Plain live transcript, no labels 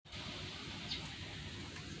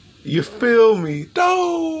You feel me? No.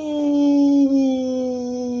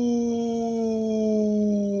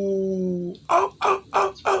 Oh, oh,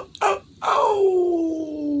 oh, oh, oh, oh.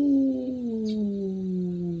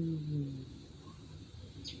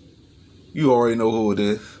 You already know who it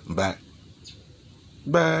is. Back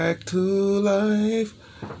to life.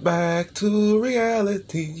 Back to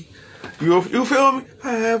reality. You feel me?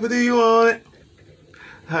 However do you want it?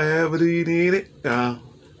 However do you need it?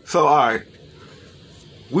 So, all right.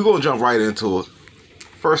 We're going to jump right into it.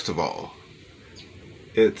 First of all,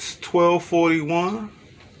 it's 12:41.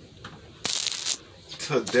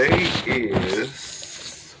 Today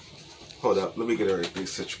is... Hold up. Let me get everything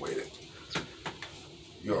situated.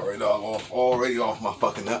 You already know I'm already off my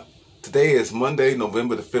fucking nut. Today is Monday,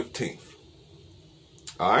 November the 15th.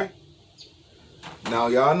 Alright? Now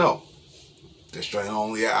y'all know this train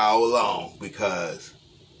only an hour long because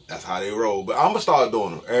that's how they roll. But I'm going to start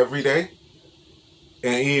doing them every day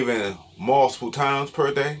and even multiple times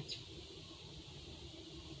per day.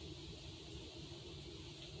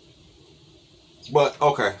 But,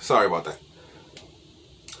 okay, sorry about that.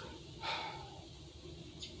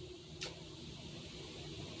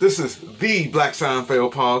 This is the Black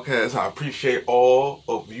Seinfeld podcast. I appreciate all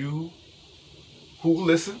of you who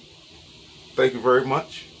listen. Thank you very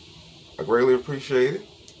much. I greatly appreciate it.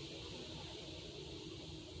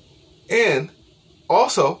 And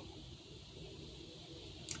also,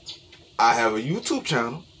 I have a YouTube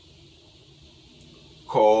channel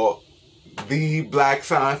called The Black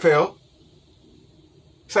Seinfeld.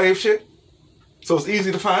 Same shit. So it's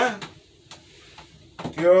easy to find.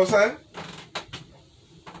 You know what I'm saying?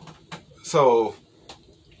 So,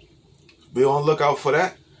 be on the lookout for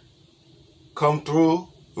that. Come through.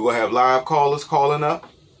 We're going to have live callers calling up.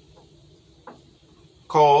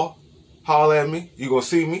 Call. Holler at me. You're going to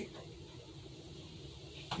see me.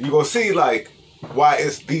 You're going to see, like, why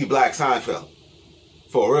it's the Black Seinfeld.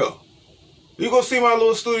 For real. You're going to see my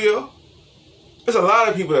little studio. There's a lot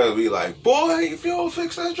of people that'll be like, boy, if you don't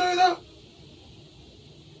fix that joint up.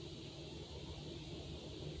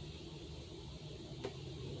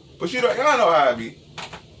 But y'all know how I be.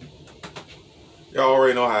 Y'all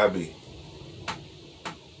already know how I be.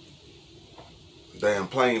 Damn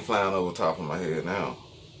plane flying over top of my head now.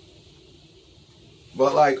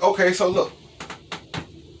 But like, okay, so look.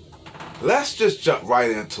 Let's just jump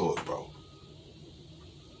right into it, bro.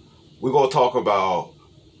 We're going to talk about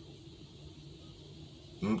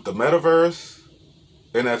the Metaverse,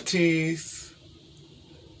 NFTs,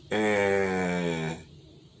 and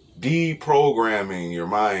deprogramming your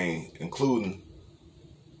mind, including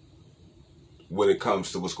when it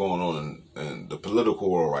comes to what's going on in the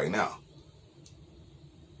political world right now.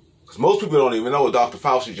 Because most people don't even know Dr.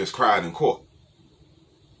 Fauci just cried in court.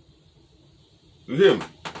 You hear me?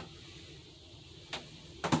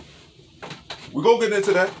 We're going to get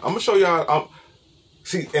into that. I'm going to show y'all.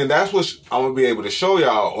 See, and that's what I'm going to be able to show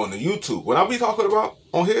y'all on the YouTube. When I be talking about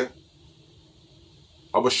on here,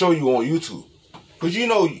 I'm going to show you on YouTube. Because you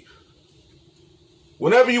know,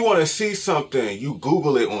 whenever you want to see something, you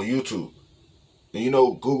Google it on YouTube. And you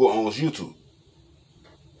know Google owns YouTube.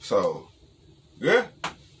 So, yeah.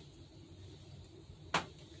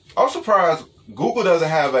 I'm surprised Google doesn't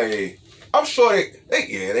have a... I'm sure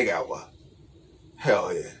they got one.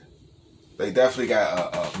 Hell yeah. They definitely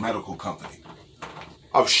got a medical company.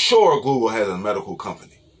 I'm sure Google has a medical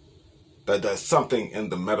company that does something in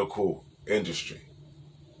the medical industry.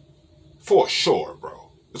 For sure,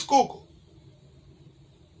 bro. It's Google.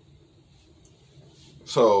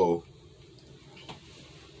 So,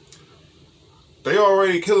 they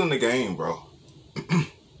already killing the game, bro.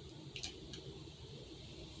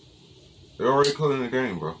 They're already killing the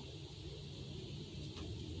game, bro.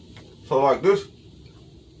 So, like this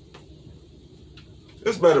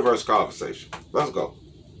Metaverse conversation. Let's go.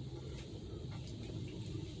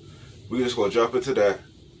 We just gonna jump into that.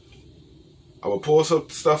 I will pull some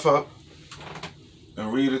stuff up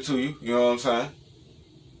and read it to you. You know what I'm saying?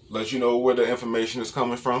 Let you know where the information is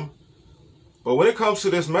coming from. But when it comes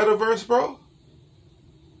to this Metaverse, bro,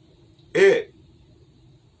 to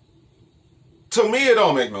me, it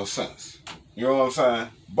don't make no sense. You know what I'm saying?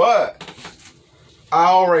 But I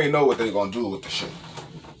already know what they're going to do with the shit.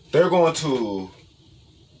 They're going to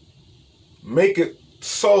make it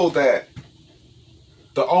so that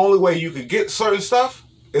the only way you can get certain stuff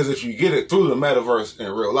is if you get it through the Metaverse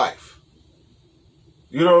in real life.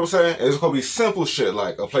 You know what I'm saying? It's going to be simple shit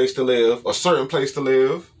like a place to live, a certain place to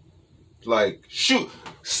live. Like, shoot,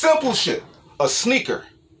 simple shit. A sneaker.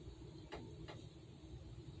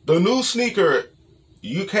 The new sneaker,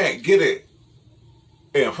 you can't get it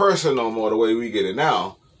in person no more the way we get it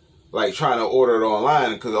now. like trying to order it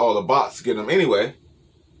online because all the bots get them anyway,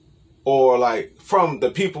 or like from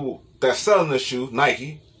the people that's selling the shoe,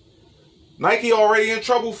 Nike already in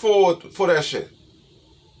trouble for that shit.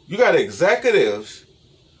 You got executives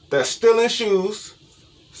that's stealing shoes,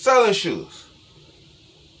 selling shoes.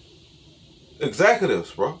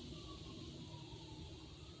 Executives, bro.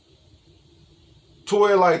 To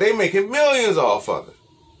where like they making millions off of it.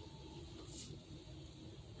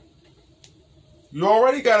 You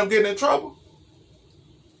already got them getting in trouble.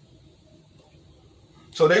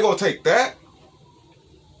 So they gonna take that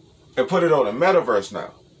and put it on the Metaverse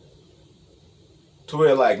now. To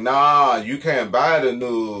where like, nah, you can't buy the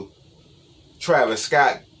new Travis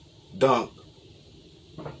Scott dunk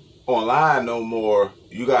online no more.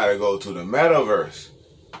 You gotta go to the Metaverse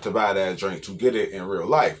to buy that drink to get it in real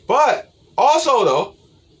life. But also though,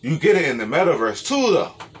 you get it in the Metaverse too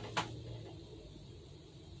though.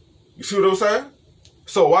 You see what I'm saying?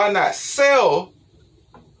 So why not sell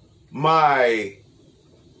my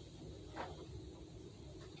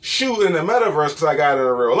shoe in the Metaverse because I got it in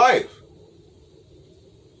real life?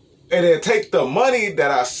 And then take the money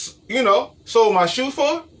that I, sold my shoe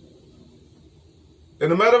for in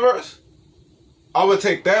the Metaverse. I would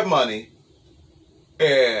take that money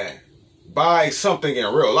and buy something in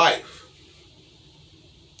real life.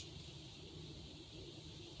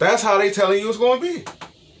 That's how they telling you it's going to be.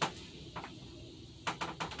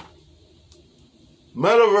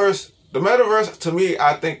 The Metaverse, to me,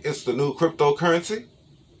 I think it's the new cryptocurrency.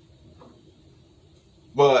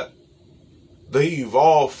 But the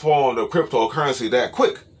evolved form of cryptocurrency that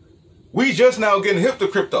quick. We just now getting hip to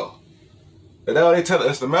crypto. And now they tell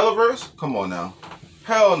us the Metaverse? Come on now.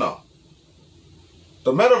 Hell no.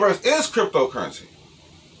 The Metaverse is cryptocurrency.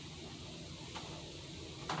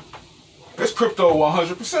 It's crypto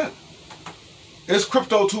 100%. It's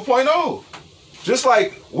crypto 2.0. Just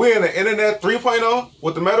like we're in the internet 3.0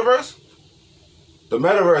 with the Metaverse, the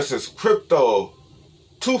Metaverse is crypto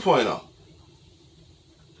 2.0.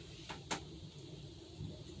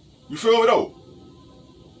 You feel me though?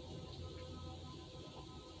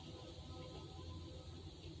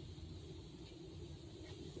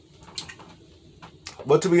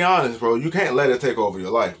 But to be honest, bro, you can't let it take over your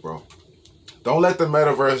life, bro. Don't let the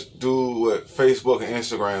Metaverse do what Facebook and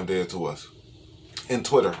Instagram did to us. And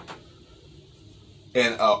Twitter.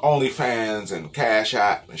 And OnlyFans and Cash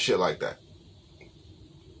App and shit like that.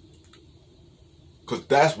 Because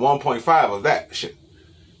that's 1.5 of that shit.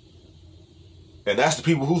 And that's the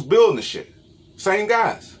people who's building the shit. Same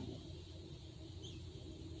guys.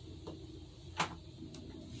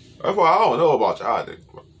 That's why I don't know about y'all niggas,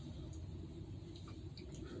 bro.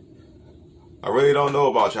 I really don't know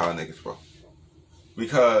about y'all niggas, bro.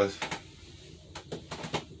 Because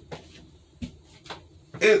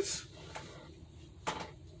it's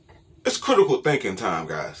critical thinking time,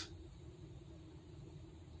 guys.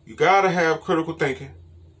 You gotta have critical thinking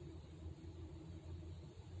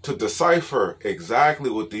to decipher exactly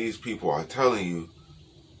what these people are telling you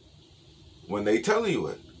when they telling you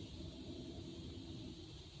it.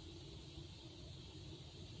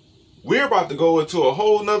 We're about to go into a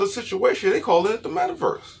whole nother situation. They call it the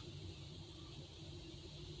Metaverse.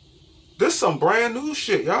 This some brand new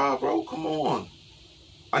shit, y'all, bro. Come on.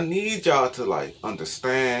 I need y'all to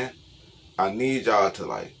understand. I need y'all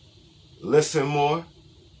to listen more.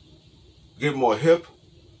 Get more hip.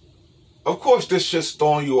 Of course, this shit's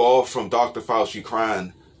throwing you off from Dr. Fauci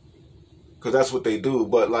crying. Because that's what they do.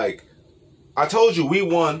 But I told you, we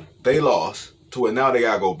won, they lost. To it now they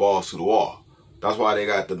gotta go balls to the wall. That's why they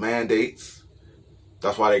got the mandates.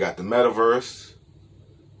 That's why they got the Metaverse.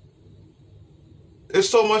 There's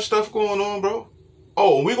so much stuff going on, bro.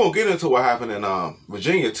 Oh, and we're gonna get into what happened in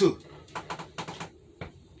Virginia too.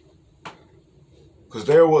 Because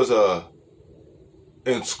there was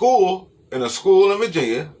in a school in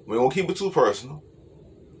Virginia, we don't keep it too personal,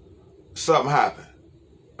 something happened.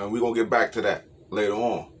 And we're going to get back to that later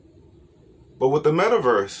on. But with the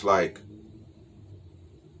Metaverse,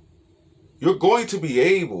 you're going to be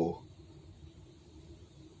able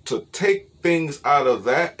to take things out of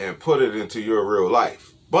that and put it into your real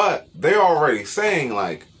life. But they're already saying,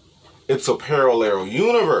 it's a parallel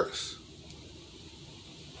universe.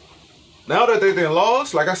 Now that they've been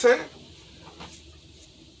lost, like I said,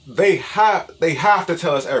 they have to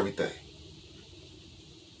tell us everything.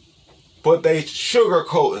 But they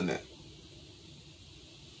sugarcoating it.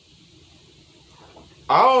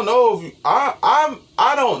 I don't know if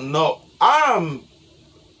I don't know. I'm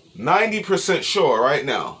 90% sure right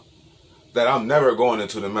now that I'm never going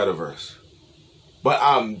into the Metaverse. But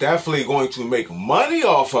I'm definitely going to make money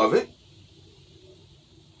off of it.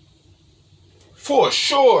 For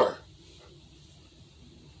sure.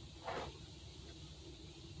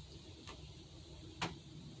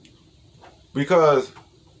 Because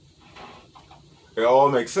it all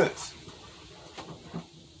makes sense.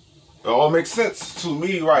 It all makes sense to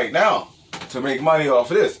me right now to make money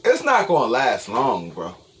off of this. It's not going to last long,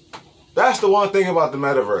 bro. That's the one thing about the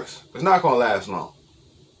metaverse. It's not going to last long.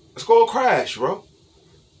 It's going to crash, bro.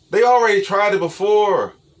 They already tried it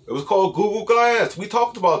before. It was called Google Glass. We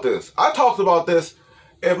talked about this. I talked about this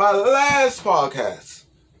in my last podcast.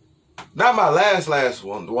 Not my last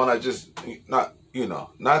one. The one I just, not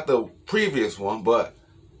the previous one, but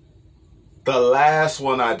the last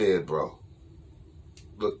one I did, bro.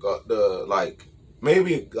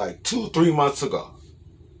 Maybe 2-3 months ago,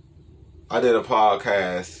 I did a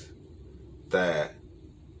podcast that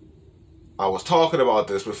I was talking about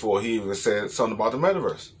this before he even said something about the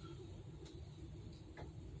metaverse.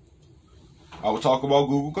 I was talking about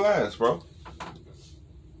Google Glass, bro.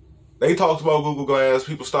 They talked about Google Glass,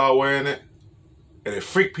 people started wearing it, and it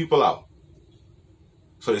freaked people out.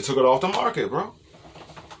 So they took it off the market, bro.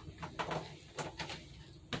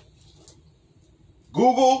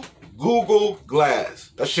 Google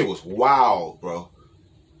Glass. That shit was wild, bro.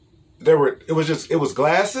 It was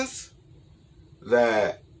glasses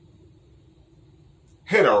that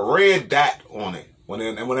had a red dot on it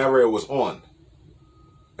whenever it was on.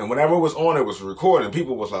 And whenever it was on, it was recording.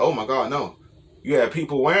 People was like, oh my God, no. You had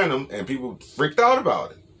people wearing them and people freaked out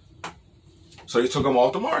about it. So they took them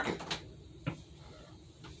off the market.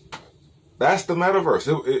 That's the metaverse.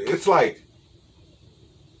 It's like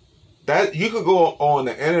that. You could go on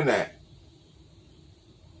the internet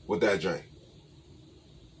with that joint.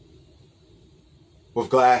 With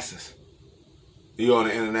glasses. You on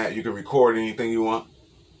the internet, you can record anything you want.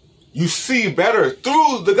 You see better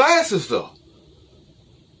through the glasses though.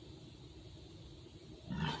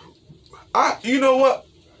 You know what?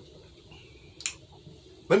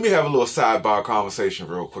 Let me have a little sidebar conversation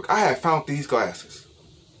real quick. I had found these glasses.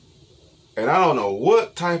 And I don't know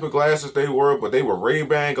what type of glasses they were, but they were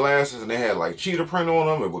Ray-Ban glasses and they had like cheetah print on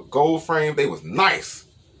them and with gold frame. They was nice.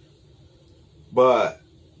 But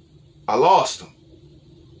I lost them.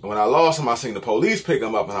 And when I lost them, I seen the police pick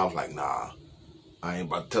them up and I was like, nah, I ain't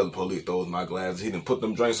about to tell the police those are my glasses. He didn't put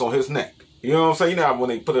them joints on his neck. You know what I'm saying? You know when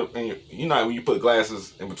they put it in when you put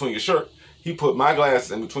glasses in between your shirt? He put my glasses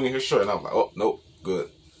in between his shirt and I was like, oh, nope, good.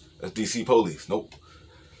 That's DC police. Nope.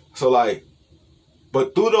 So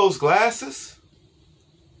but through those glasses,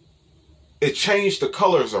 it changed the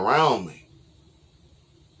colors around me.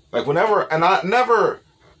 And I never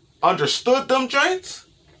understood them joints,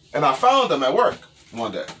 and I found them at work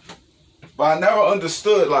one day. But I never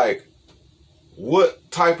understood what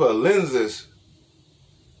type of lenses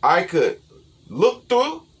I could look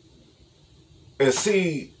through and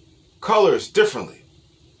see colors differently.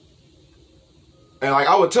 And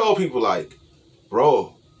I would tell people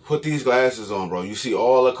bro, put these glasses on, bro. You see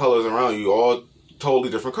all the colors around you, all totally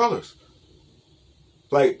different colors.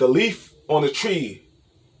 Like the leaf on the tree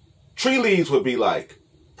leaves would be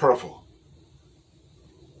purple.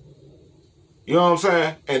 You know what I'm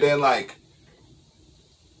saying? And then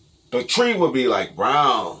the tree would be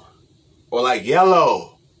brown or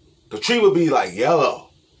yellow. The tree would be yellow.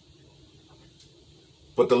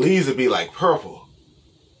 But the leaves would be purple.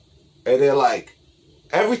 And then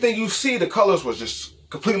everything you see, the colors was just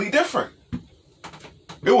completely different.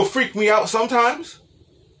 It would freak me out sometimes.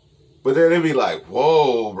 But then it'd be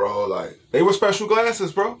whoa, bro. They were special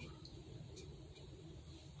glasses, bro.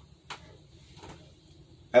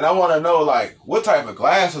 And I want to know, what type of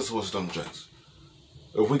glasses was them joints?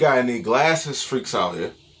 If we got any glasses freaks out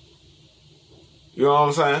here. You know what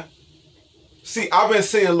I'm saying? See, I've been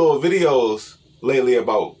seeing little videos lately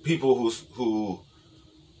about people who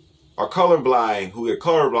are colorblind, who get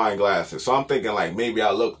colorblind glasses. So I'm thinking maybe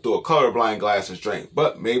I look through a colorblind glasses drink,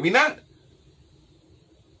 but maybe not.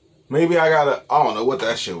 Maybe I don't know what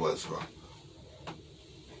that shit was, bro.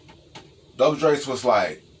 Those drinks was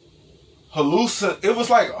it was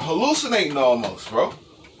hallucinating almost, bro.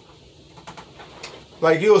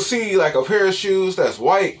 You'll see a pair of shoes that's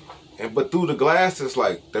white, but through the glasses,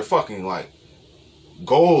 they're fucking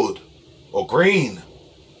gold or green.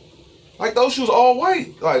 Those shoes all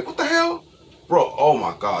white. What the hell? Bro, oh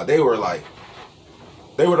my God. They were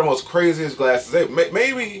the most craziest glasses.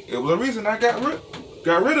 Maybe it was the reason I got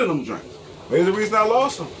rid of them drinks. Maybe the reason I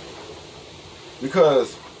lost them.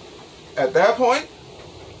 Because at that point,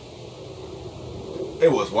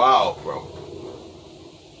 it was wild, bro.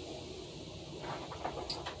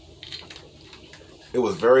 It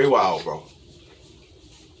was very wild, bro.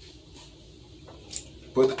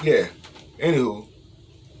 But yeah, anywho,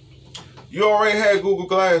 you already had Google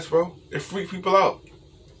Glass, bro. It freaked people out.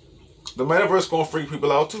 The metaverse gonna freak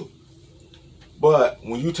people out too. But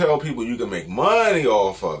when you tell people you can make money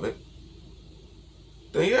off of it,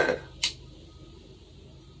 then yeah,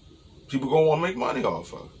 people gonna want to make money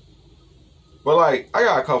off of it. But like, I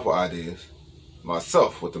got a couple ideas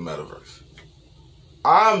myself with the metaverse.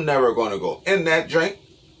 I'm never gonna go in that drink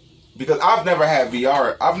because I've never had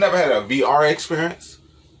VR. I've never had a VR experience.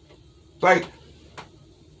 Like,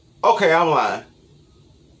 okay, I'm lying.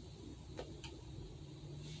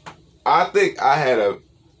 I think I had a...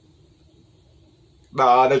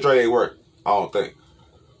 Nah, that drink ain't work. I don't think.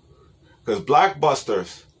 Because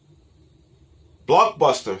Blockbusters,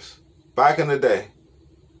 back in the day,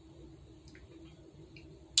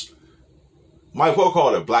 Mike Poe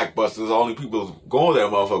called it Blackbusters. The only people going there,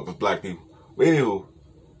 motherfucker, was black people. But anywho,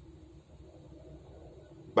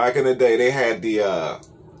 back in the day, they had the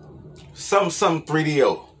some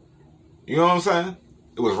 3DO. You know what I'm saying?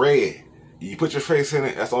 It was red. You put your face in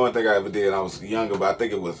it. That's the only thing I ever did. I was younger, but I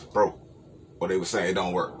think it was broke. Or they were saying it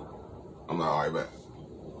don't work. I'm like, all right, bet.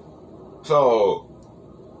 So,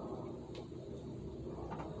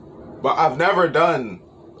 but I've never done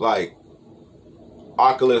like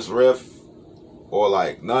Oculus Rift or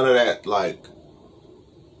like none of that, like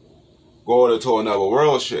going to another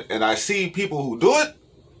world shit. And I see people who do it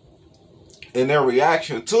and their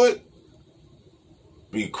reaction to it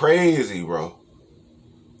be crazy, bro.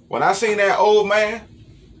 When I seen that old man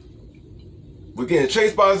was getting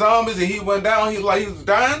chased by zombies and he went down, he was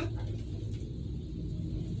dying.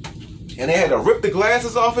 And they had to rip the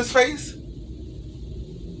glasses off his face.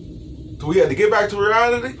 So we had to get back to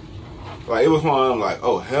reality. Like, it was one of them like,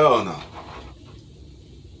 oh, hell no.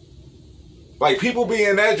 Like, people be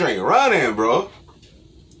in that drink running, bro.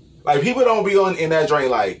 Like, people don't be in that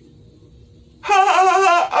drink like, ha ha ha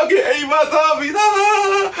ha, I'm getting ate by zombies.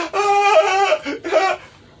 Ha ha ha.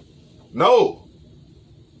 No.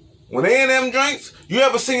 When they in them drinks, you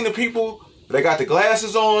ever seen the people that got the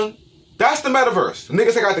glasses on? That's the metaverse. The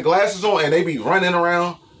niggas that got the glasses on and they be running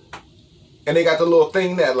around and they got the little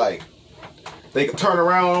thing that like they can turn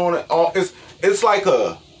around on it. It's like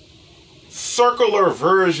a circular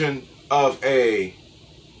version of a,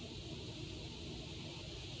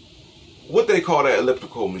 what they call that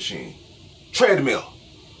elliptical machine? Treadmill.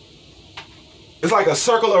 It's like a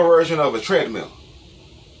circular version of a treadmill.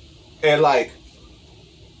 And like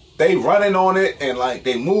they running on it and like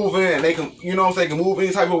they moving and they can, you know what I'm saying, they can move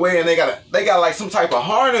any type of way and they got like some type of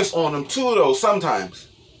harness on them too though sometimes.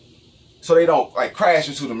 So they don't like crash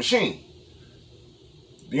into the machine.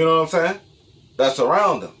 You know what I'm saying? That's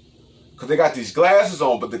around them. Cause they got these glasses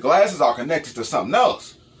on, but the glasses are connected to something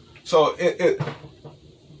else. So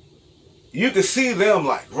you can see them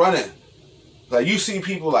like running. Like you see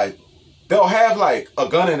people like, they'll have like a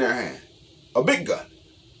gun in their hand. A big gun.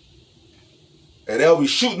 And they'll be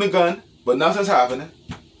shooting the gun, but nothing's happening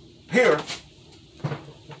here.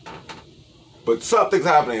 But something's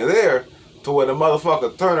happening there to where the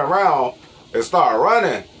motherfucker turn around and start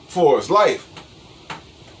running for his life.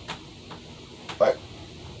 Like,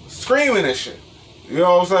 screaming and shit. You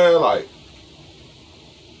know what I'm saying? Like,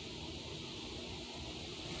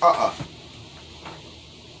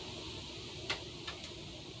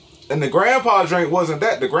 And the grandpa drink wasn't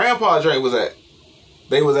that. The grandpa drink was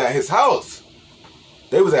they was at his house.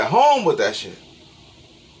 They was at home with that shit.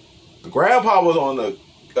 The grandpa was on the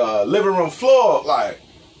living room floor, like,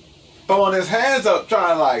 throwing his hands up,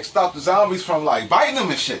 trying to, like, stop the zombies from, like, biting him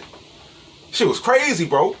and shit. Shit was crazy,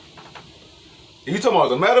 bro. You talking about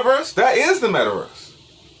the metaverse? That is the metaverse.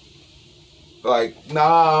 Like,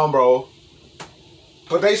 nah, bro.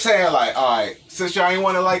 But they saying, like, alright, since y'all ain't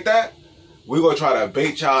want it like that, we gonna try to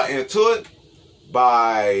bait y'all into it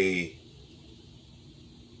by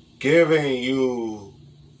giving you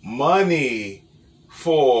money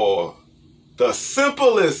for the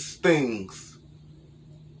simplest things.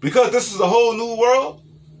 Because this is a whole new world.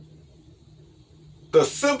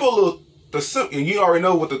 And you already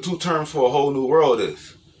know what the two terms for a whole new world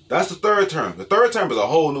is. That's the third term. The third term is a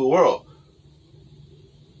whole new world.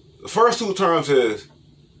 The first two terms is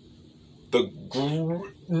the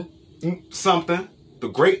something, the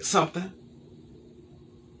great something.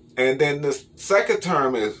 And then the second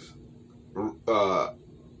term is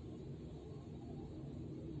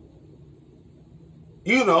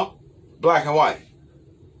you know, black and white.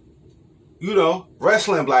 You know,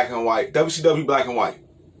 wrestling black and white, WCW black and white.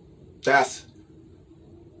 That's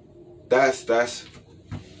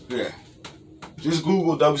yeah. Just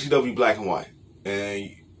Google WCW black and white, and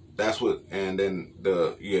that's what. And then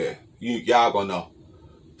y'all gonna know.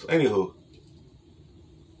 So anywho,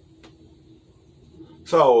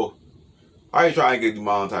 so I ain't trying to get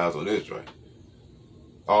demonetized on this joint.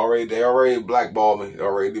 They already blackballed me,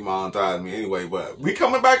 already demonetized me anyway. But we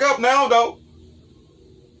coming back up now though.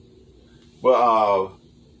 But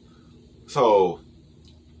so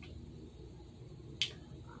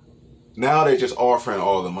now they just offering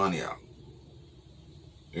all the money out.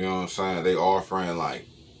 You know what I'm saying? They offering like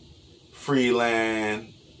free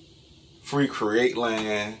land, free create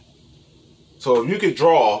land. So if you could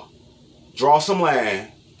draw some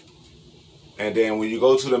land, and then when you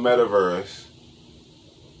go to the metaverse,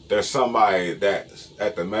 there's somebody that's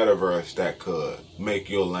at the metaverse that could make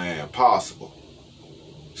your land possible.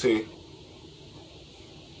 See?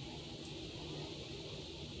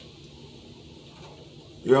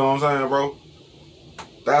 You know what I'm saying, bro?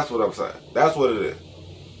 That's what I'm saying. That's what it is.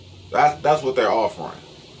 That's what they're offering.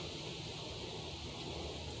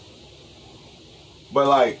 But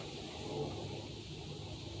like,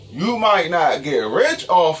 you might not get rich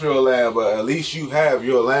off your land, but at least you have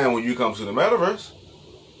your land when you come to the metaverse.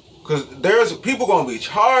 Because there's people going to be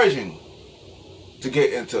charging to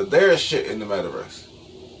get into their shit in the metaverse.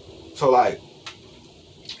 So like,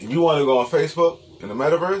 if you want to go on Facebook in the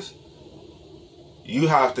metaverse, you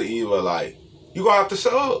have to either like, you're going to have to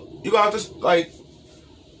sell, you're going to have to like,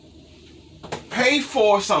 pay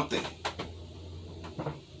for something.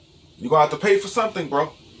 You're going to have to pay for something,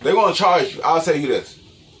 bro. They're going to charge you. I'll tell you this.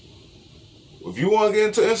 If you want to get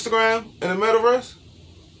into Instagram in the metaverse,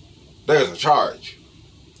 there's a charge.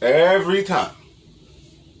 Every time.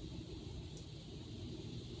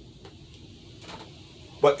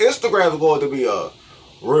 But Instagram is going to be a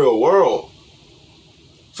real world.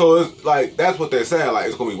 So it's like, that's what they're saying. Like,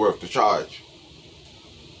 it's going to be worth the charge.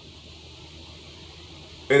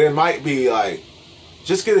 And it might be like,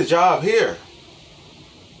 just get a job here.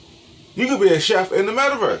 You could be a chef in the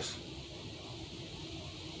metaverse.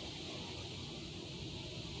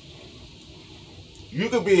 You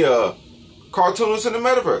could be a cartoonist in the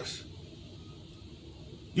metaverse.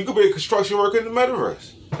 You could be a construction worker in the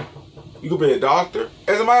metaverse. You could be a doctor.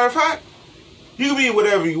 As a matter of fact, you can be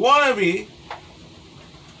whatever you want to be.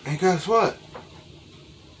 And guess what?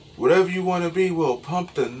 Whatever you want to be will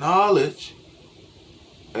pump the knowledge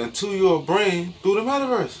into your brain through the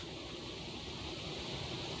metaverse.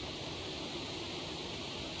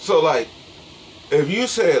 So like, if you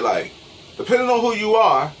said like, depending on who you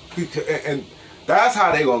are, and that's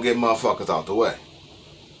how they gonna get motherfuckers out the way.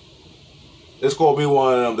 It's gonna be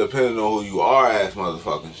one of them depending on who you are ass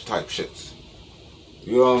motherfuckers type shits.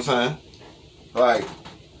 You know what I'm saying? Like,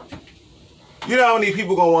 you know how many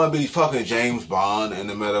people gonna want to be fucking James Bond in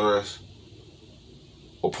the metaverse?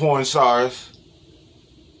 Or porn stars?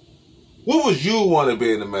 What would you want to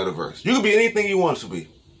be in the metaverse? You could be anything you want to be.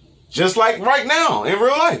 Just like right now, in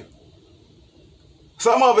real life.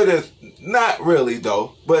 Some of it is not really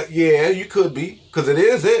though, but yeah, you could be, because it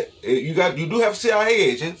is it. You do have CIA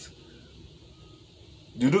agents.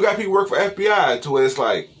 You do got people work for FBI to where it's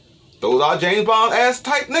like, those are James Bond ass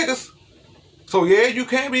type niggas. So yeah, you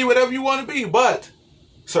can be whatever you want to be, but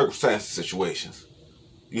circumstances, situations,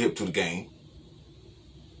 you hip to the game.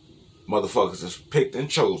 Motherfuckers is picked and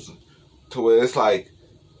chosen to where it's like,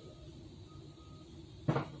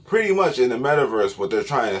 pretty much in the metaverse, what they're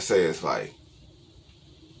trying to say is like,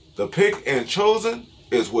 the pick and chosen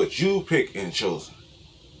is what you pick and chosen.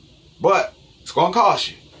 But it's going to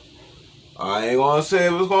cost you. I ain't going to say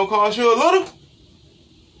if it's going to cost you a little,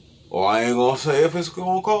 or I ain't going to say if it's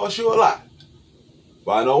going to cost you a lot.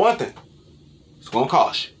 But I know one thing. It's going to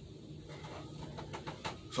cost you.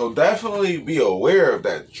 So definitely be aware of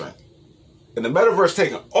that trend. And the metaverse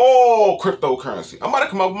taking all cryptocurrency. I might have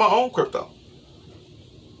come up with my own crypto.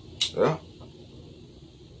 Yeah.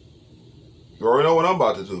 You already know what I'm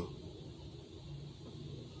about to do.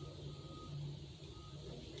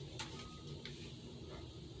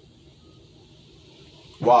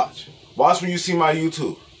 Watch. Watch when you see my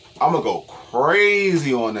YouTube. I'm going to go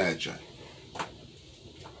crazy on that joint.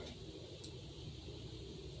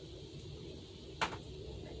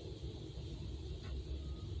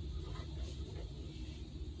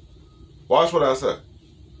 Watch what I say.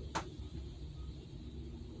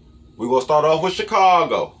 We're going to start off with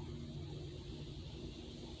Chicago.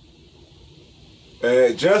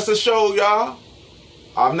 And just to show y'all,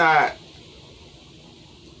 I'm not...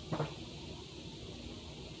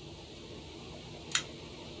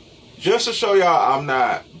 Just to show y'all I'm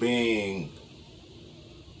not being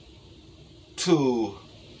too...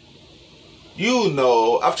 You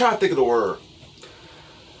know, I'm trying to think of the word.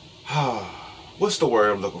 What's the word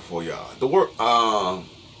I'm looking for, y'all? The word,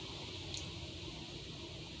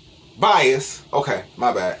 bias. Okay,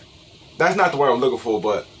 my bad. That's not the word I'm looking for,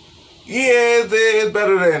 but yeah, it's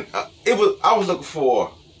better than, I was looking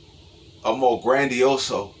for a more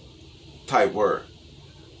grandioso type word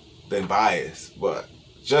than biased. But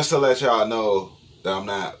just to let y'all know that I'm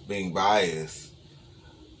not being biased,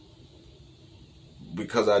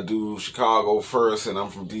 because I do Chicago first and I'm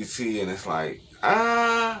from DC, and it's like,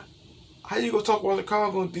 how you gonna talk about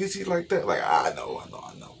Chicago and DC like that? Like, I know.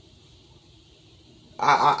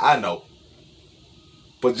 I know.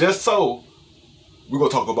 But just so, we're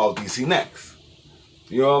gonna talk about DC next.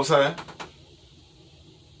 You know what I'm saying?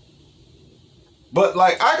 But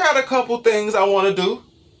like, I got a couple things I want to do.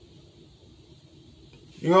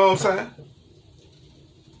 You know what I'm saying?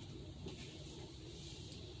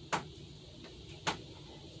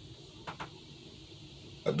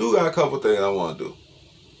 I do got a couple things I want to do.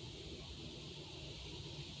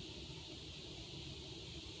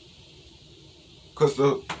 Because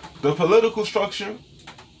the political structure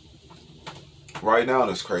right now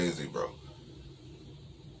is crazy, bro.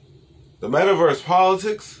 The metaverse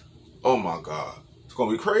politics, oh my God. It's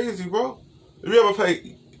going to be crazy, bro. If you ever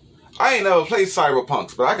play, I ain't never played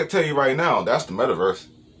Cyberpunks, but I can tell you right now, that's the metaverse.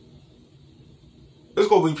 There's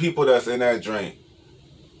going to be people that's in that dream.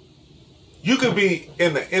 You could be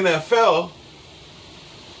in the NFL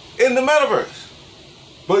in the metaverse,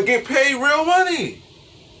 but get paid real money.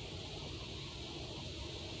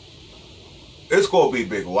 It's going to be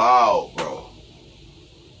big wild, bro.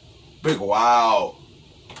 Big wild.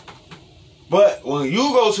 But when you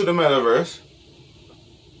go to the metaverse,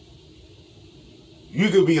 you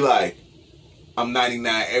could be like, I'm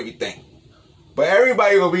 99 everything. But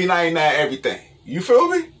everybody gonna be 99 everything. You feel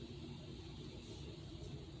me?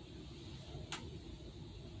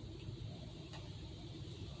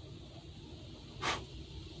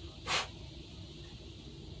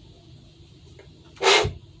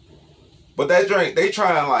 But that drink, they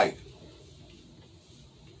try and like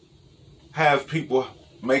have people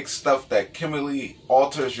make stuff that chemically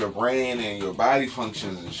alters your brain and your body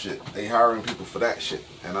functions and shit. They hiring people for that shit.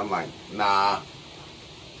 And I'm like, nah.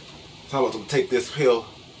 Tell them to take this pill.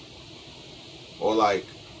 Or like,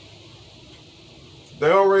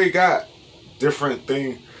 they already got different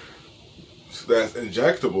things that's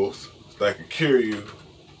injectables that can cure you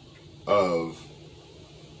of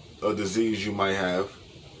a disease you might have.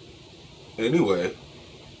 Anyway,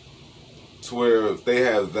 to where if they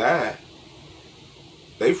have that,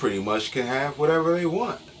 they pretty much can have whatever they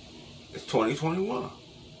want. It's 2021.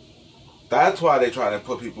 That's why they try to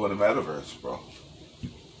put people in the metaverse, bro.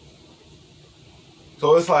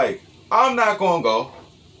 So it's like, I'm not gonna go,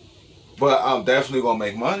 but I'm definitely gonna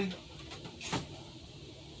make money.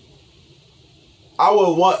 I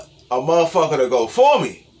would want a motherfucker to go for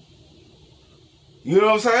me. You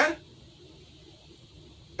know what I'm saying?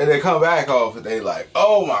 And they come back off and they like,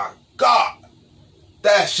 oh my God,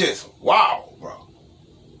 that shit's wow, bro.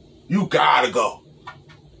 You gotta go.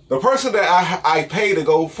 The person that I pay to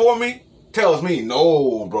go for me tells me,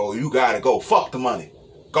 no, bro, you gotta go. Fuck the money.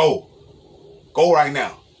 Go. Go right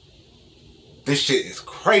now. This shit is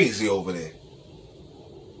crazy over there.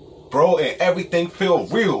 Bro, and everything feel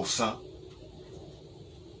real, son.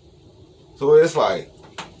 So it's like,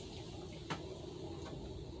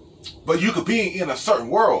 but you could be in a certain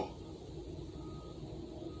world.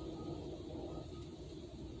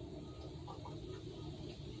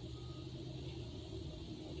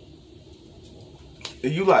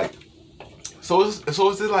 And you like, so is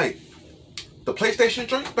it like the PlayStation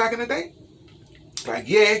joint back in the day? Like,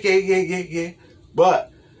 yeah.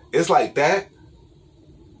 But it's like that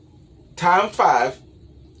times 5.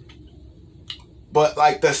 But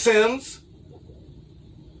like The Sims.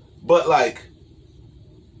 But like,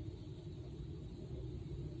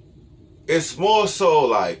 it's more so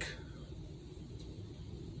like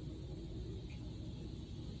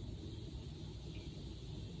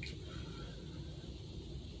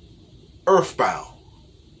Earthbound.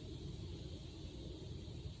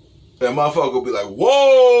 That motherfucker will be like,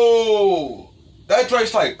 whoa, that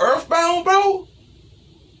Drake's like Earthbound, bro?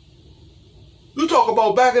 You talk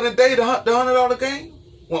about back in the day, the $100 game?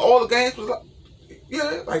 When all the games was like,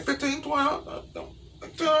 yeah, like 15, 20, the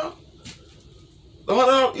 $100,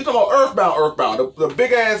 you talking about Earthbound, the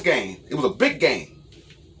big ass game. It was a big game.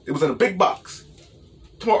 It was in a big box.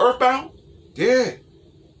 You talking about Earthbound? Yeah.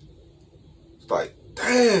 It's like,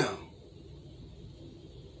 damn.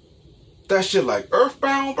 That shit like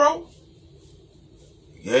Earthbound, bro?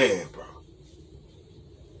 Yeah, bro.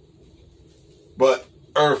 But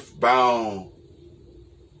Earthbound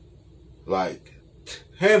like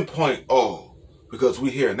 10.0, because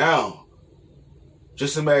we here now.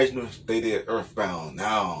 Just imagine if they did Earthbound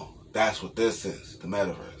now. That's what this is, the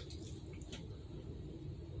metaverse.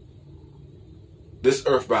 This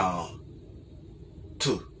Earthbound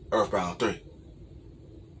 2. Earthbound 3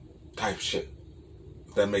 type shit.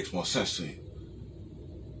 If that makes more sense to you.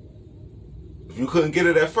 If you couldn't get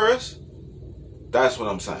it at first, that's what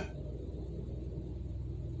I'm saying.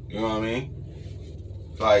 You know what I mean?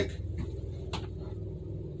 Like,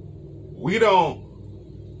 we don't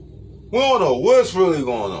know what's really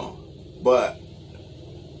going on, but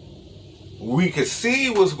we can see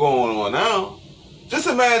what's going on now. Just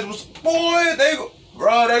imagine, boy,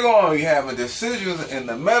 they're going to be having decisions in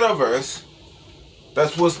the metaverse.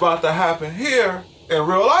 That's what's about to happen here in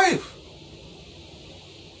real life.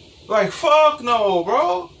 Like, fuck no,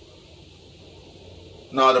 bro.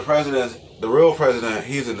 No, the real president,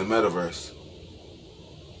 he's in the metaverse.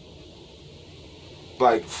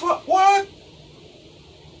 Like, fuck, what?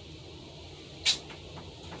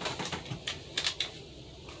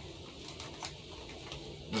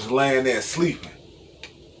 Just laying there sleeping.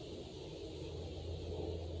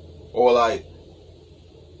 Or like,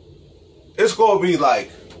 it's gonna be like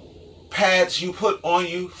pads you put on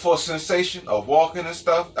you for sensation of walking and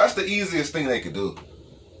stuff. That's the easiest thing they could do.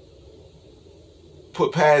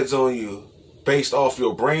 Put pads on you based off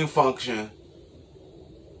your brain function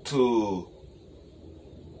to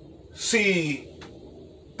see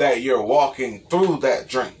that you're walking through that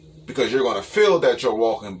drink, because you're gonna feel that you're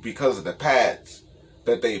walking because of the pads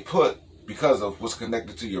that they put because of what's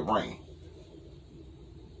connected to your brain.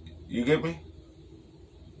 You get me?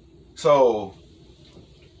 So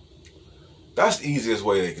that's the easiest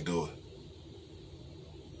way they could do it.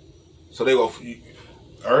 So they go,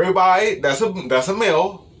 everybody that's a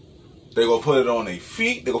male, they gonna put it on their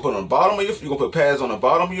feet. They gonna put it on the bottom of your feet. You gonna put pads on the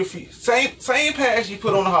bottom of your feet. Same pads you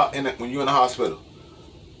put on when you're in the hospital.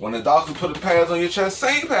 When the doctor put the pads on your chest,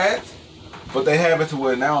 same pads, but they have it to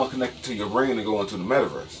where now it's connected to your brain and go into the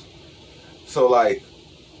metaverse. So like,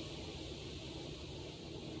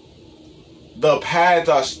 the pads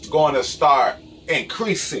are going to start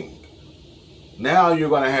increasing. Now you're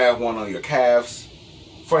going to have one on your calves,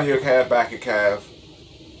 front of your calf, back of your calf.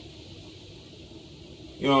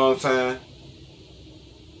 You know what I'm saying?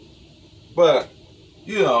 But,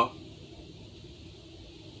 you know,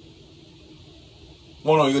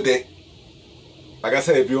 one on your dick. Like I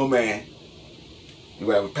said, if you're a man, you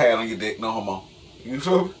have a pad on your dick, no homo. You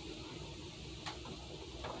feel me?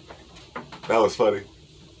 That was funny.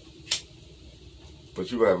 But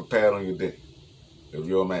you have a pad on your dick if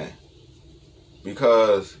you're a man.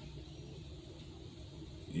 Because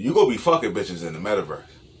you gonna be fucking bitches in the metaverse.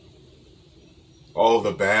 All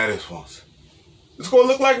the baddest ones. It's gonna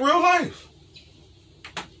look like real life.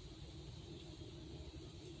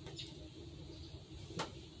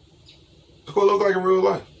 It's gonna look like in real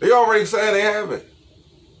life. They already said they have it.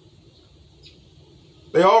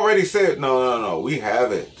 They already said, no, we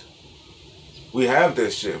have it. We have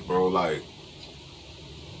this shit, bro. Like,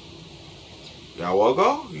 y'all wanna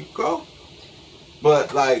go? You go.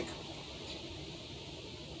 But like,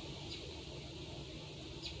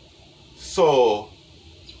 so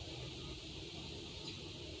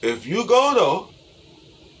if you go though,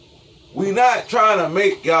 we not trying to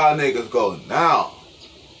make y'all niggas go now.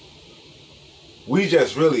 We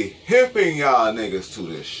just really hipping y'all niggas to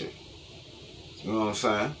this shit. You know what I'm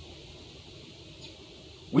saying?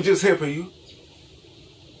 We just hipping you.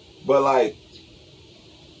 But like,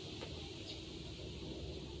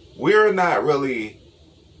 we're not really,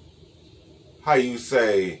 how you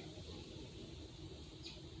say,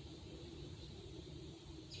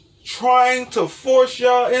 trying to force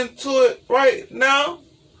y'all into it right now.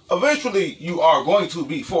 Eventually, you are going to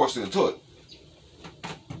be forced into it.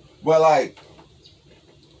 But like,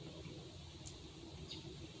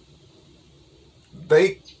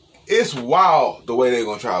 it's wild the way they're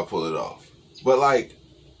going to try to pull it off. But like,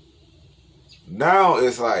 now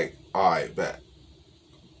it's like, alright, bet.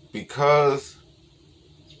 Because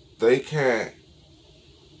they can't,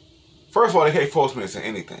 first of all, they can't force me into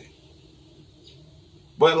anything.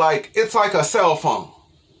 But like, it's like a cell phone.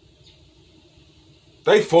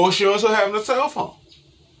 They force you into having a cell phone.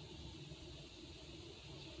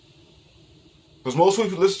 Because most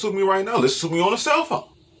people listen to me right now, listen to me on a cell phone.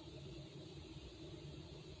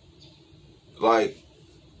 Like,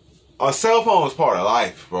 a cell phone is part of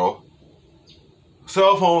life, bro.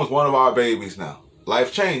 Cell phone is one of our babies now.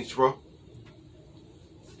 Life changed, bro.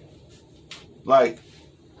 Like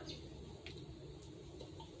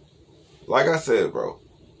I said, bro,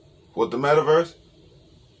 with the metaverse,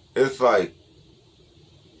 it's like,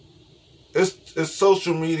 it's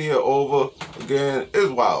social media over again.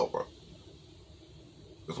 It's wild, bro.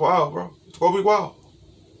 It's wild, bro. It's gonna be wild.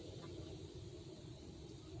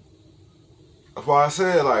 That's why I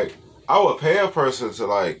said, like, I would pay a person to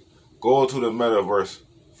like go into the metaverse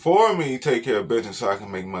for me to take care of business so I can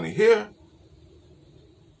make money here.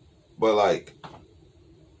 But like,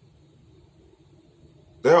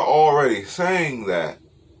 they're already saying that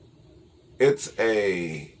it's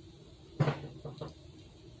a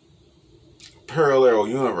parallel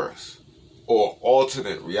universe or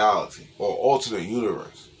alternate reality or alternate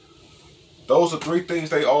universe. Those are three things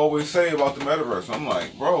they always say about the metaverse. I'm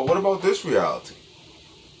like, bro, what about this reality?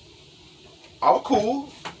 I'm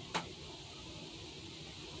cool.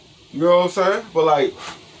 You know what I'm saying? But like,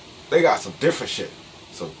 they got some different shit.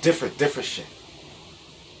 Some different shit.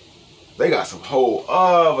 They got some whole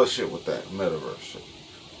other shit with that metaverse shit.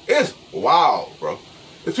 It's wild, bro.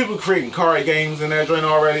 There's people creating card games in that joint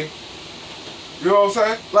already. You know what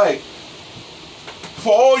I'm saying? Like,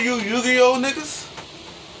 for all you Yu-Gi-Oh niggas,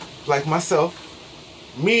 like myself,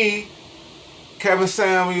 me, Kevin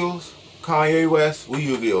Samuels, Kanye West, we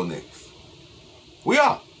Yu-Gi-Oh niggas. We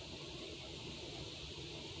are.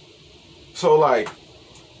 So like,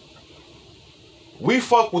 we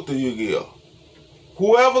fuck with the Yu-Gi-Oh.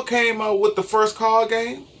 Whoever came out with the first card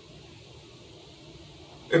game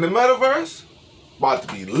in the metaverse, about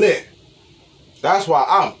to be lit. That's why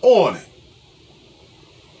I'm on it.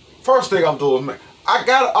 First thing I'm doing, man,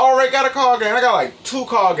 I already got a card game. I got like 2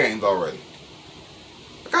 card games already.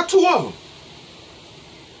 I got 2 of them.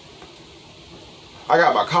 I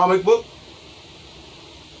got my comic book.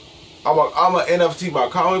 I'm a NFT my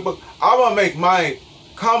comic book. I'm gonna make my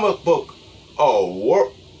comic book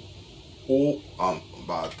work. Ooh, I'm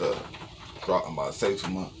about to say too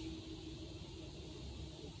much.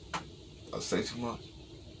 I'll say too much.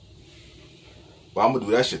 But I'm gonna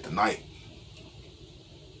do that shit tonight.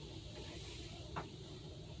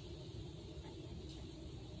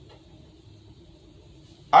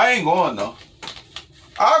 I ain't going though.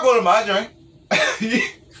 I'll go to my drink.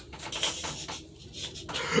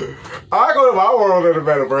 I'll go to my world in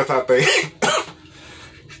the metaverse, I think.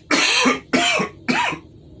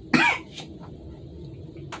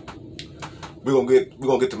 We're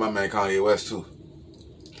gonna get to my man Kanye West too.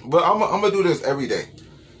 But I'm gonna do this every day.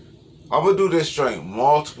 I'm gonna do this drink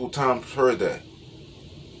multiple times per day.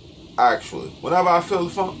 Actually, whenever I feel the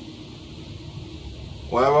funk,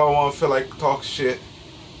 whenever I want to feel like talk shit,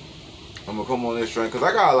 I'm gonna come on this drink because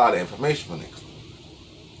I got a lot of information for niggas.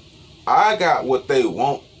 I got what they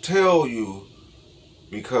won't tell you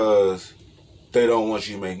because they don't want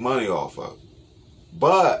you to make money off of it.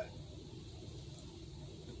 But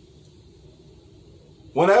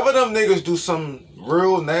whenever them niggas do some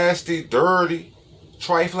real nasty, dirty,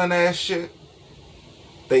 trifling ass shit,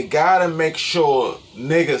 they gotta make sure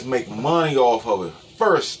niggas make money off of it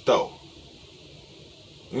first though.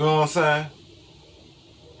 You know what I'm saying?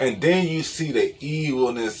 And then you see the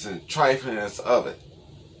evilness and triflingness of it.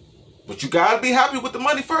 But you gotta be happy with the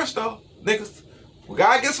money first though, niggas. We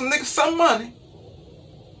gotta get some niggas some money.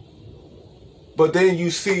 But then you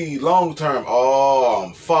see long term, oh,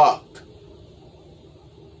 I'm fucked.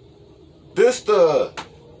 This the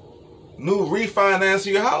new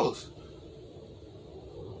refinancing your house.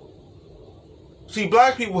 See,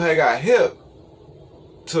 black people had got hip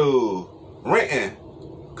to renting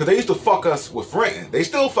because they used to fuck us with renting. They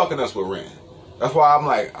still fucking us with renting. That's why I'm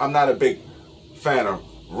like, I'm not a big fan of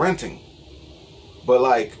renting. But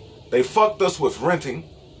like, they fucked us with renting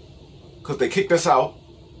because they kicked us out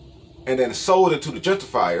and then sold it to the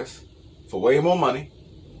gentrifiers for way more money.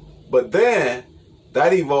 But then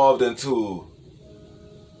that evolved into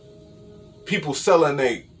people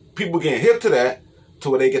people getting hip to that to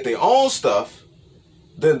where they get their own stuff.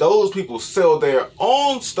 Then those people sell their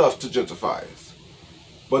own stuff to gentrifiers.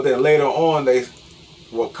 But then later on,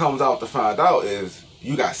 what comes out to find out is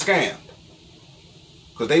you got scammed.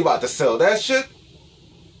 Because they about to sell that shit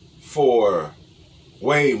for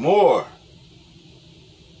way more.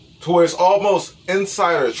 To where it's almost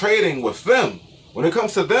insider trading with them. When it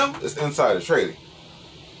comes to them, it's insider trading.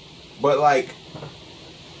 But like,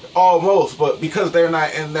 almost, but because they're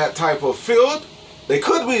not in that type of field, they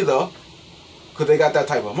could be though. Because they got that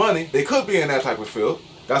type of money, they could be in that type of field.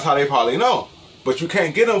 That's how they probably know. But you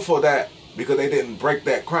can't get them for that because they didn't break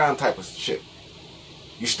that crime type of shit.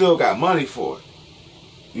 You still got money for it.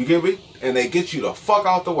 You get me? And they get you the fuck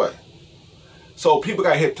out the way. So people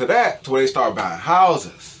got hip to that to where they start buying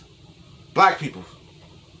houses. Black people,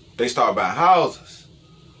 they start buying houses.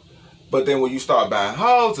 But then when you start buying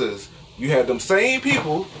houses, you have them same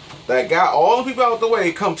people that got all the people out the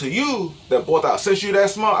way come to you that bought out. Since you that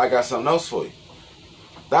smart, I got something else for you.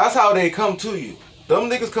 That's how they come to you. Them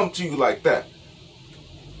niggas come to you like that.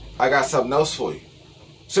 I got something else for you.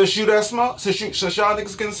 Since you that smart, since y'all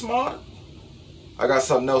niggas getting smarter, I got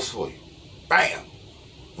something else for you. Bam!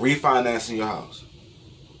 Refinancing your house.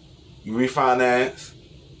 You refinance,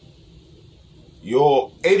 your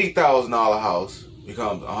 $80,000 house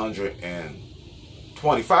becomes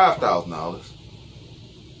 $125,000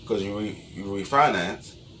 because you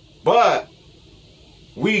refinance. But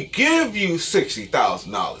we give you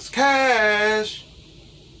 $60,000 cash.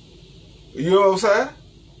 You know what I'm saying?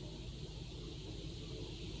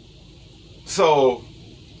 So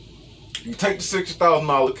you take the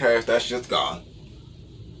 $60,000 cash, that's just gone.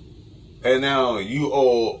 And now you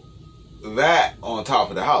owe that on top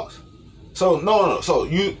of the house. So no. So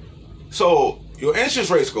your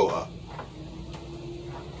interest rates go up.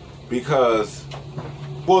 Because,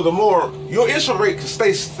 well, the more your interest rate can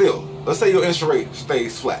stay still. Let's say your interest rate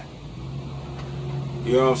stays flat.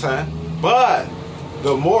 You know what I'm saying? But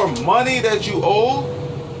the more money that you owe,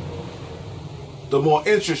 the more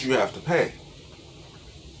interest you have to pay.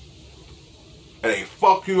 And they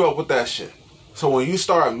fuck you up with that shit. So when you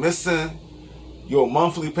start missing your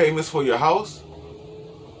monthly payments for your house,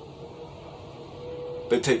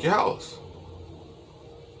 they take your house.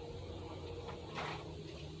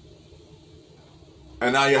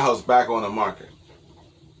 And now your house back on the market.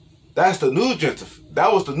 That's the new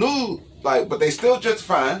that was the new, but they still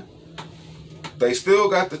gentrifying. They still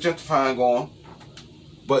got the gentrifying going.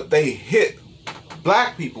 But they hit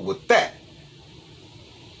black people with that.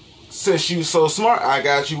 Since you so smart, I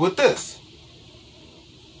got you with this.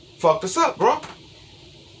 Fuck this up, bro.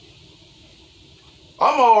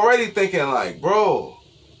 I'm already thinking bro,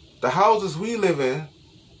 the houses we live in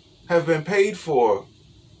have been paid for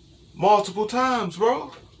multiple times,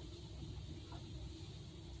 bro.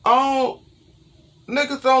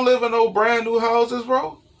 Niggas don't live in no brand new houses,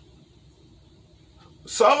 bro.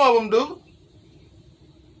 Some of them do.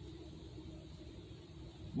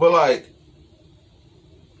 But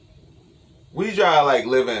we try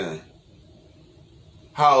live in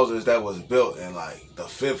houses that was built in the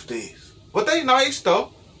 50s. But they nice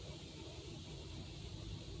though.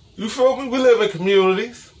 You feel me? We live in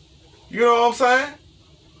communities. You know what I'm saying?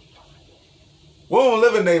 We don't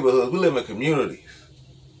live in neighborhoods, we live in communities.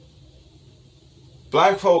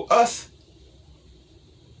 Black folk, us,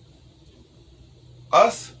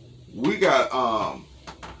 we got a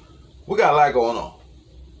lot going on.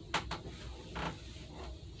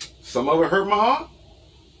 Some of it hurt my heart.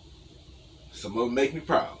 Some of it make me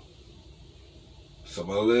proud. Some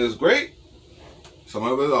of it is great. Some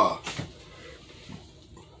of it is odd.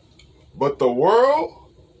 But the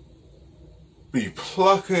world be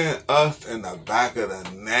plucking us in the back of the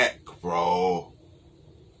neck, bro.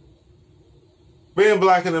 Being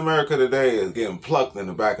black in America today is getting plucked in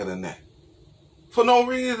the back of the neck. For no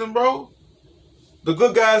reason, bro. The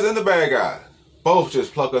good guys and the bad guys both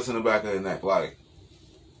just pluck us in the back of the neck,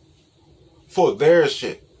 for their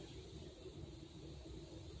shit.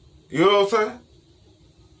 You know what I'm saying?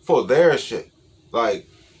 For their shit.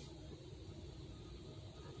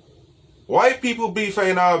 White people beef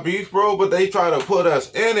ain't our beef, bro, but they try to put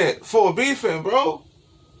us in it for beefing, bro.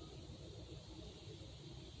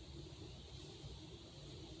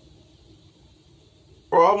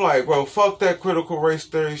 Bro, I'm bro, fuck that critical race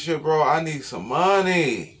theory shit, bro. I need some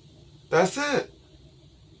money. That's it.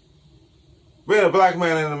 Being a black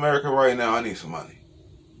man in America right now, I need some money.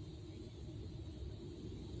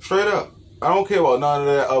 Straight up. I don't care about none of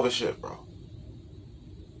that other shit, bro.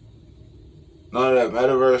 None of that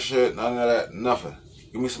Metaverse shit, none of that, nothing.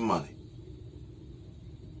 Give me some money.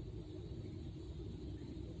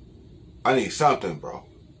 I need something, bro.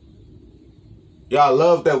 Y'all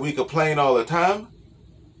love that we complain all the time.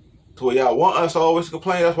 To where y'all want us to always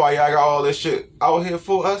complain. That's why y'all got all this shit out here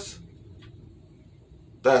for us.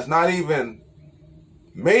 That's not even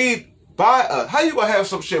made by us. How you gonna have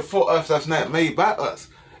some shit for us that's not made by us?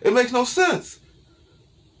 It makes no sense.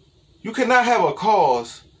 You cannot have a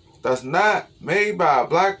cause that's not made by a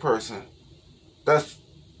black person that's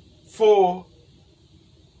for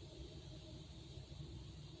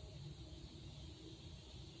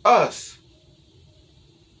us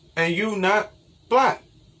and you not black,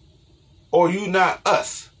 or you not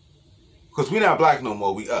us, because we not black no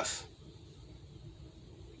more, we us.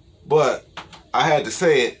 But I had to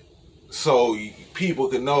say it so people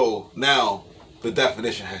can know now the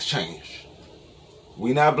definition has changed.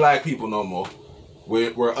 We not black people no more.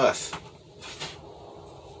 We're us.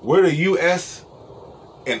 We're the U.S.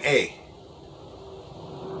 and A.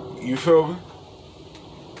 You feel me?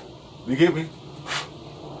 You get me?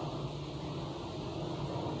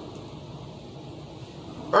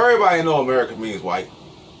 Everybody know America means white.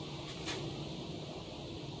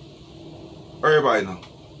 Everybody know.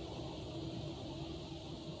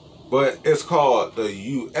 But it's called the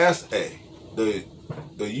USA. The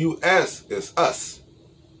U.S. is us.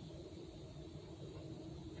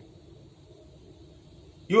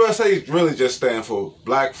 USA really just stand for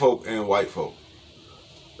black folk and white folk.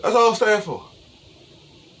 That's all it stands for.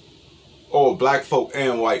 Or black folk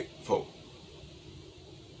and white folk.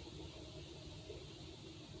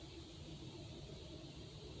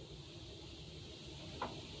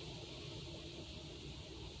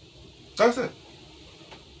 That's it.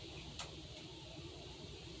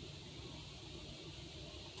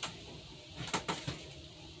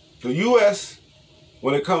 The U.S.,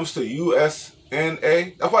 when it comes to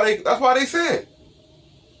U.S.N.A., that's why they said.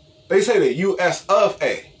 They say the U.S. of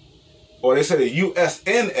A. Or they say the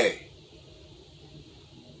U.S.N.A.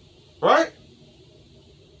 Right?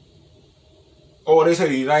 Or they say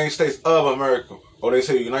the United States of America. Or they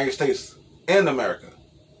say the United States in America.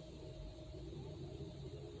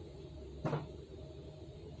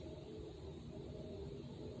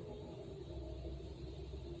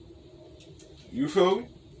 You feel me?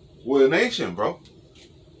 We're a nation, bro.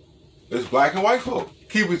 It's black and white folk.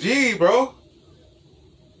 Keep it G, bro.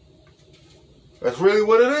 That's really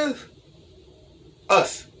what it is.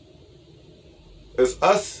 Us. It's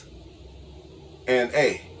us and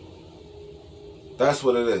A. That's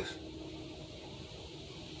what it is.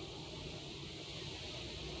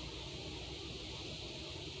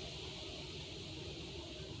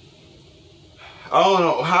 I don't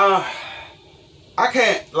know how. I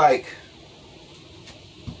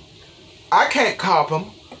can't cop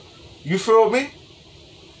them. You feel me?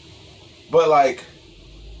 But like,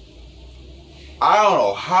 I don't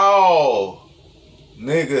know how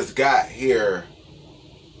niggas got here,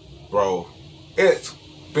 bro. It's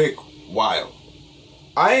big wild.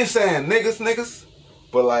 I ain't saying niggas,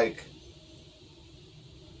 but like,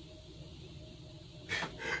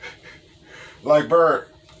 like Bird.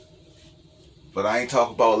 But I ain't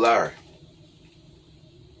talking about Larry.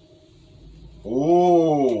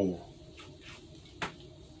 Ooh.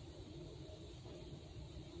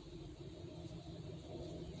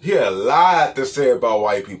 He had a lot to say about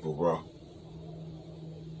white people, bro.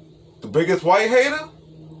 The biggest white hater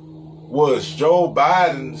was Joe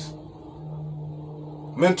Biden's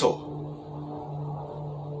mentor.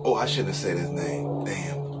 Oh, I shouldn't have said his name.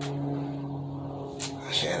 Damn.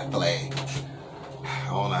 I should have had a flag. I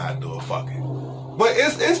don't know how to do it. Fuck it. But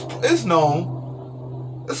it's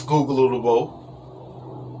known. It's Googleable.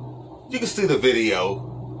 You can see the video.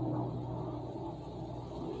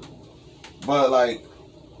 But like,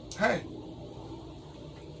 hey,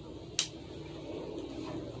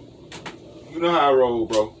 you know how I roll,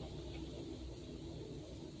 bro.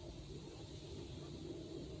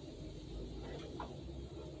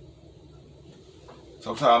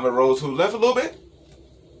 Sometimes it rolls to the left a little bit.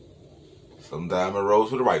 Sometimes it rolls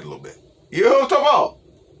to the right a little bit. You know what I'm talking about?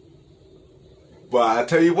 But I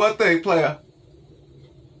tell you one thing, player.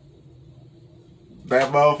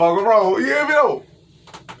 That motherfucker roll. You hear me though?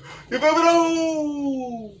 You feel me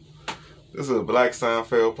though? This is a Black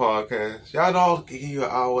Seinfeld podcast. Y'all know I give you an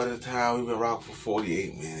hour at a time. We've been rocking for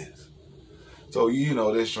 48 minutes. So you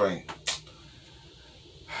know this train.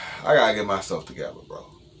 I gotta get myself together, bro.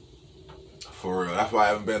 For real. That's why I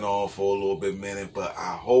haven't been on for a little bit minute. But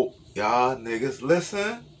I hope y'all niggas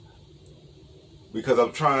listen. Because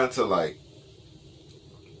I'm trying to like,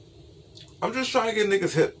 I'm just trying to get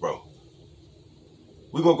niggas hip, bro.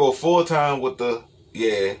 We gonna go full time with the,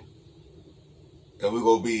 yeah. And we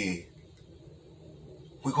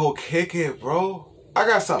gonna kick it, bro. I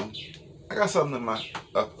got something in my,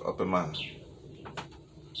 up in my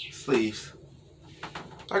sleeves.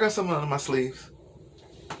 I got something under my sleeves.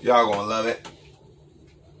 Y'all gonna love it.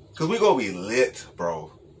 Cause we gonna be lit,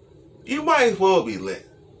 bro. You might as well be lit.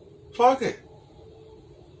 Fuck it.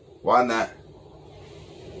 Why not?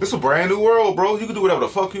 It's a brand new world, bro. You can do whatever the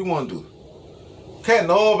fuck you want to do. Can't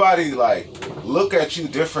nobody, like, look at you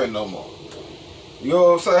different no more. You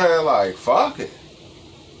know what I'm saying? Like, fuck it.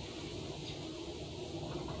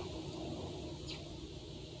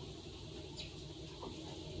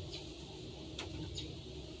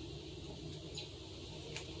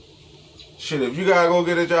 Shit, if you gotta go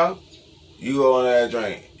get a job, you go on that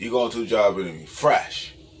drain. You go into a job interview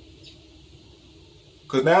fresh.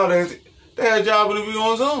 Cause nowadays they have a job interview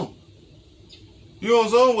on Zoom. You on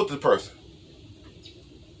Zoom with the person.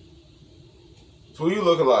 So you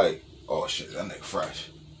looking like, oh shit, that nigga fresh.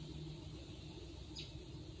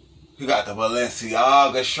 He got the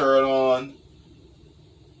Balenciaga shirt on.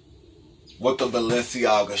 With the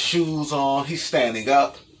Balenciaga shoes on. He's standing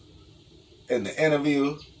up in the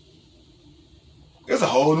interview. It's a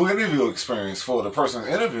whole new interview experience for the person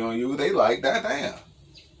interviewing you. They like that, damn.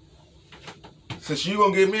 Since you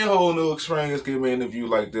gonna give me a whole new experience, give me an interview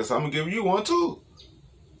like this, I'm gonna give you one too.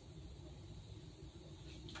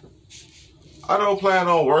 I don't plan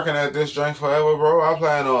on working at this joint forever, bro. I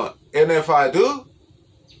plan on, and if I do,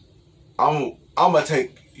 I'm gonna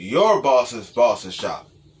take your boss's job.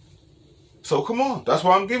 So come on, that's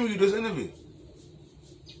why I'm giving you this interview.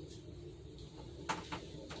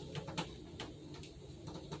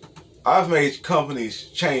 I've made companies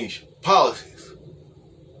change policies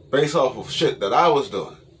based off of shit that I was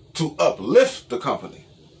doing to uplift the company.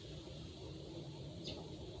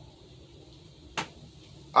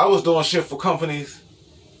 I was doing shit for companies,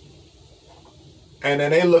 and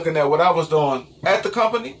then they looking at what I was doing at the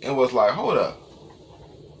company and was like, hold up.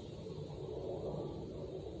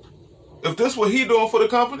 If this what he doing for the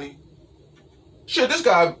company, shit,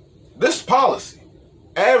 this policy,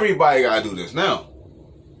 everybody gotta do this now.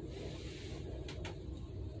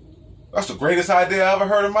 That's the greatest idea I ever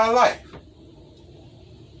heard in my life.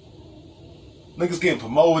 Niggas getting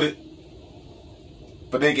promoted,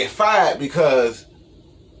 but they get fired because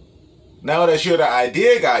now that you're the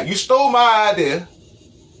idea guy, you stole my idea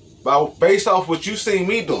based off what you seen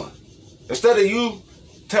me doing. Instead of you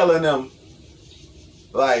telling them,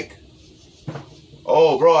 like,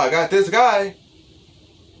 oh, bro, I got this guy,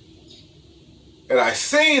 and I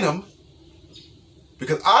seen him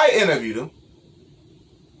because I interviewed him,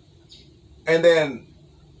 and then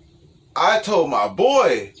I told my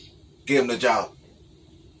boy, give him the job,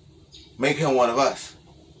 make him one of us.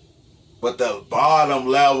 But the bottom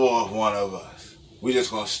level of one of us, we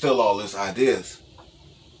just gonna steal all his ideas.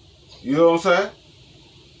 You know what I'm saying?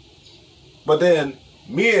 But then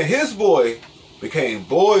me and his boy became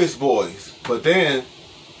boys. But then,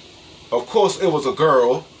 of course, it was a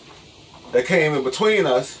girl that came in between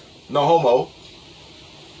us. No homo.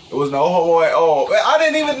 It was no homo at all. I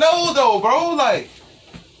didn't even know though, bro. Like,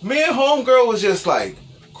 me and homegirl was just like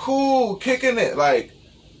cool, kicking it. Like,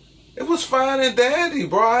 it was fine and dandy,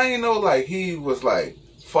 bro. I ain't know like he was like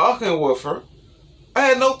fucking with her. I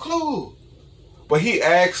had no clue. But he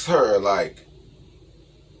asked her like,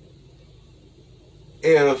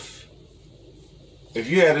 if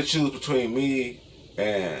you had to choose between me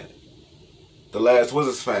and the last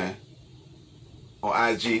Wizards fan on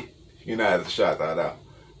IG, you know, I had to shout that out.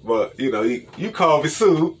 But, you know, you call me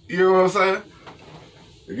Sue, you know what I'm saying?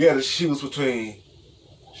 If you had to choose between,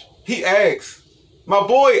 my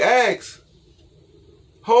boy asked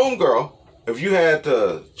homegirl, if you had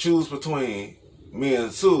to choose between me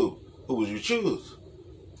and Sue, who would you choose?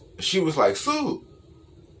 She was like, Sue.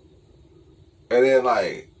 And then,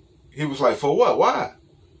 like, he was like, for what? Why?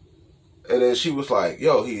 And then she was like,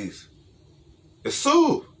 yo, it's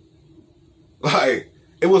Sue. Like,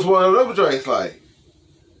 it was one of them drinks, like,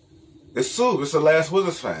 it's Sue. It's the last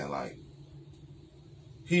Wizards fan. Like,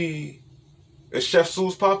 it's Chef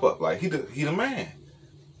Sue's pop-up. Like, he the man.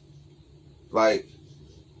 Like,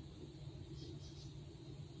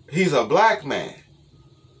 he's a black man.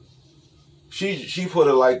 She put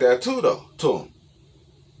it like that too, though, to him.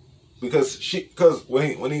 Because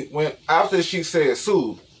when after she said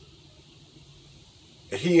Sue,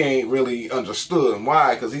 he ain't really understood and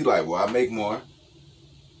why, because he like, well, I make more.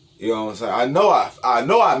 You know what I'm saying? I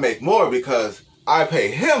know I make more because I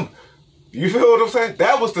pay him. You feel what I'm saying?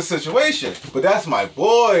 That was the situation. But that's my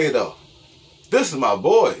boy though. This is my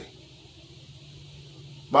boy.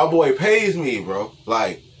 My boy pays me, bro.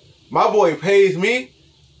 Like, my boy pays me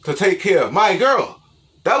to take care of my girl.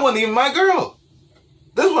 That wasn't even my girl.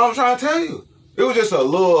 This is what I'm trying to tell you. It was just a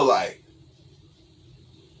little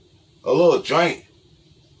joint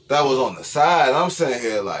that was on the side. I'm sitting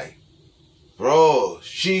here like, bro,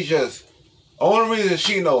 only reason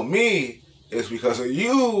she know me is because of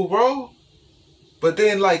you, bro. But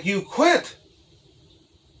then, like, you quit.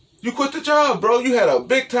 You quit the job, bro. You had a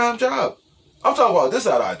big time job. I'm talking about this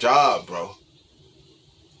at our job, bro.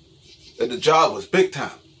 And the job was big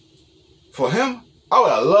time. For him, I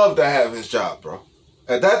would have loved to have his job, bro.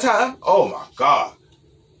 At that time, oh my God.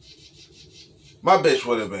 My bitch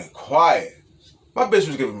would have been quiet. My bitch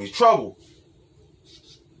was giving me trouble.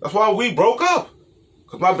 That's why we broke up.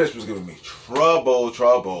 Because my bitch was giving me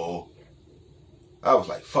trouble. I was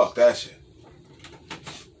like, fuck that shit.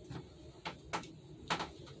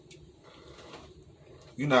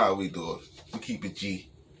 You know how we do it. We keep it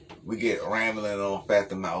G. We get rambling on Fat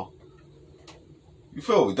the Mouth. You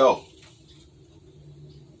feel me, though?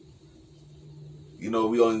 You know,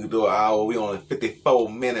 we only do an hour. We only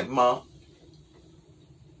 54-minute month.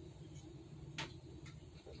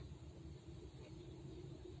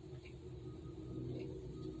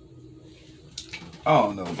 I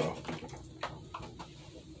don't know, bro.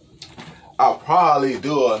 I'll probably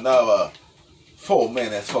do another 4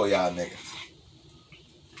 minutes for y'all niggas.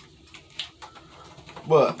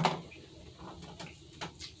 But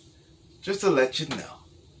Just to let you know.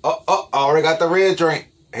 I already got the red drink.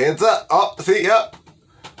 Heads up. Oh, see, yep.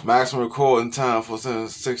 Maximum recording time for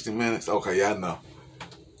 60 minutes. Okay, yeah, I know.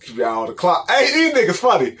 Keep your eye on the clock. Hey, these niggas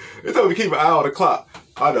funny. They told me to keep an eye on the clock.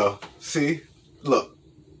 I know. See? Look.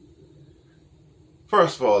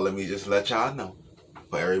 First of all, let me just let y'all know.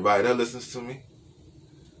 For everybody that listens to me,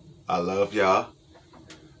 I love y'all.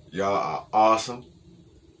 Y'all are awesome.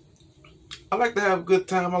 I like to have a good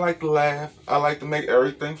time. I like to laugh. I like to make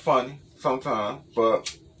everything funny sometimes.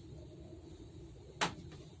 But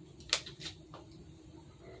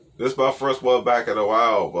this is my first one back in a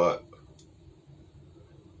while, but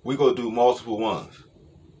we gonna do multiple ones.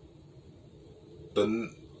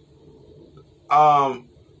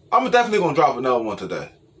 I'm definitely gonna drop another one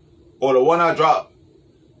today. Or the one I dropped,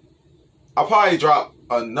 I'll probably drop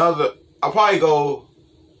another. I'll probably go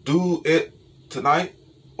do it tonight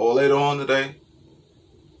or later on today.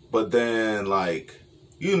 But then, like,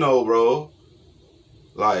 you know, bro,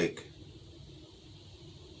 like,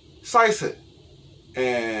 slice it.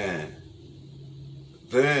 And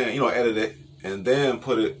then, edit it. And then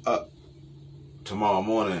put it up tomorrow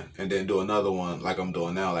morning. And then do another one like I'm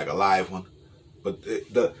doing now, like a live one. But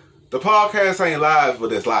the podcast ain't live,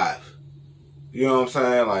 but it's live. You know what I'm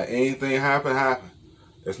saying? Like, anything happen.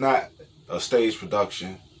 It's not a stage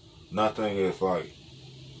production. Nothing is like...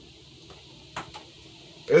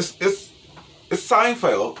 It's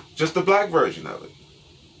Seinfeld, just the black version of it.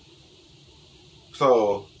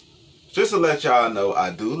 So, just to let y'all know,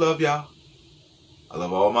 I do love y'all. I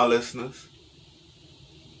love all my listeners.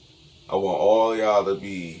 I want all y'all to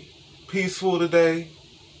be peaceful today.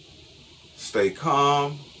 Stay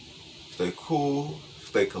calm. Stay cool.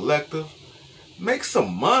 Stay collective. Make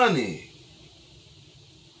some money.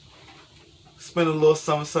 Spend a little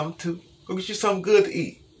something too. Go get you something good to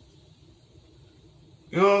eat.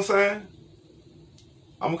 You know what I'm saying?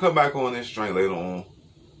 I'm going to come back on this drink later on.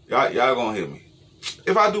 Y'all going to hear me.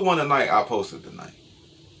 If I do one tonight, I'll post it tonight.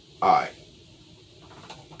 Alright.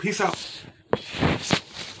 Peace out.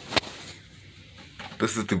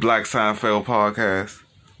 This is the Black Seinfeld Podcast.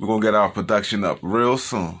 We're going to get our production up real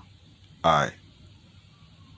soon. Alright.